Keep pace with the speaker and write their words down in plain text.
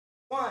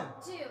1,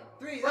 2,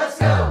 3, let's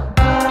go!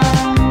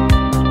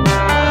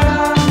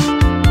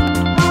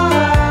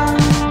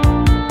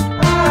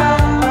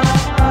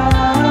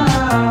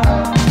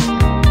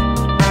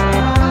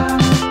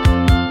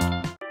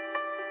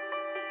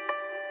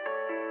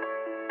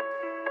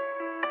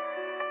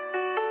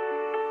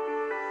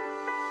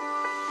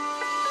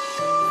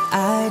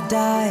 I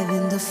dive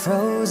into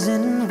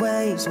frozen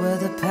waves where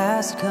the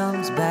past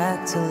comes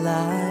back to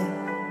life.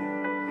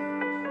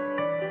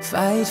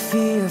 Fight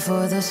fear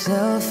for the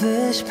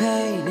selfish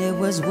pain, it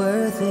was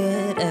worth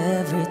it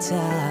every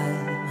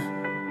time.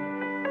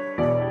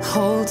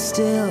 Hold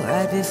still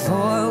right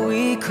before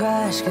we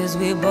crash, 'cause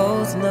we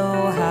both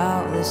know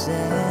how this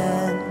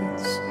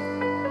ends.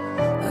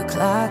 The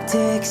clock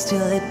ticks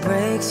till it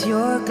breaks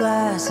your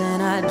glass,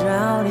 and I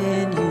drown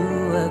in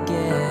you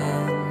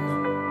again.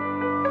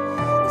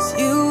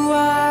 You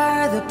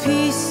are the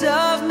piece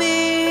of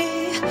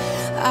me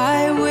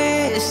I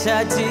wish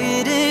I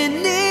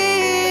didn't need.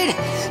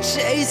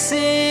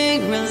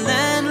 Chasing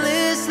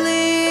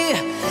relentlessly,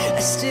 I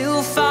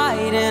still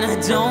fight and I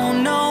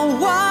don't know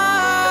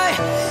why.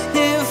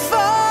 If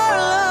our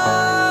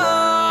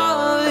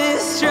love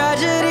is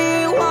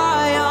tragedy,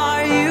 why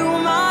are you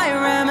my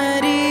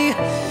remedy?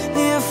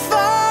 If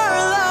our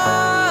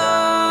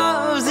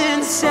love's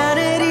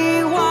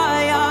insanity,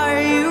 why are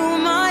you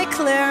my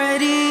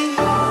clarity?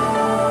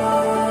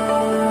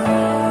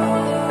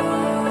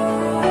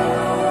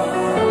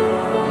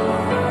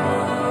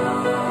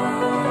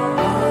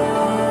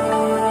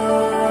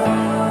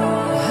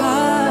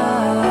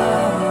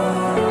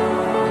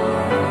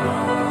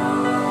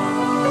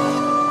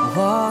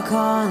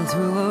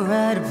 Through a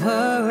red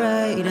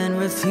parade and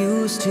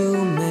refuse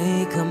to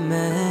make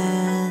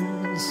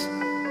amends.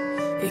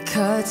 It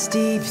cuts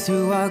deep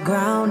through our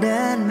ground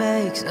and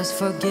makes us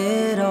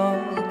forget all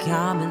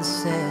common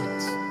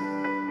sense.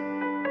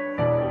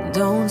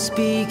 Don't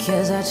speak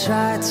as I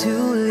try to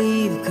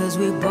leave, 'cause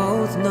we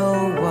both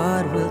know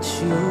what we'll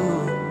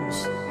choose.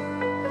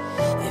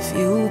 If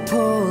you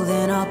pull,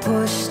 then I'll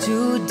push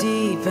too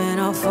deep and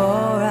I'll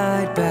fall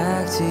right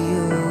back to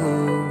you.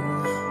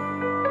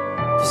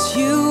 'Cause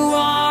you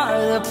are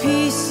the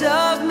piece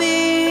of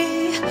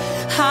me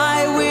I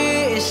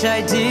wish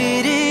I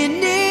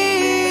didn't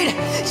need.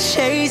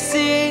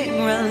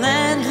 Chasing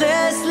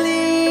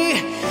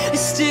relentlessly,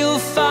 still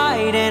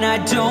fight and I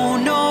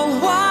don't know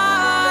why.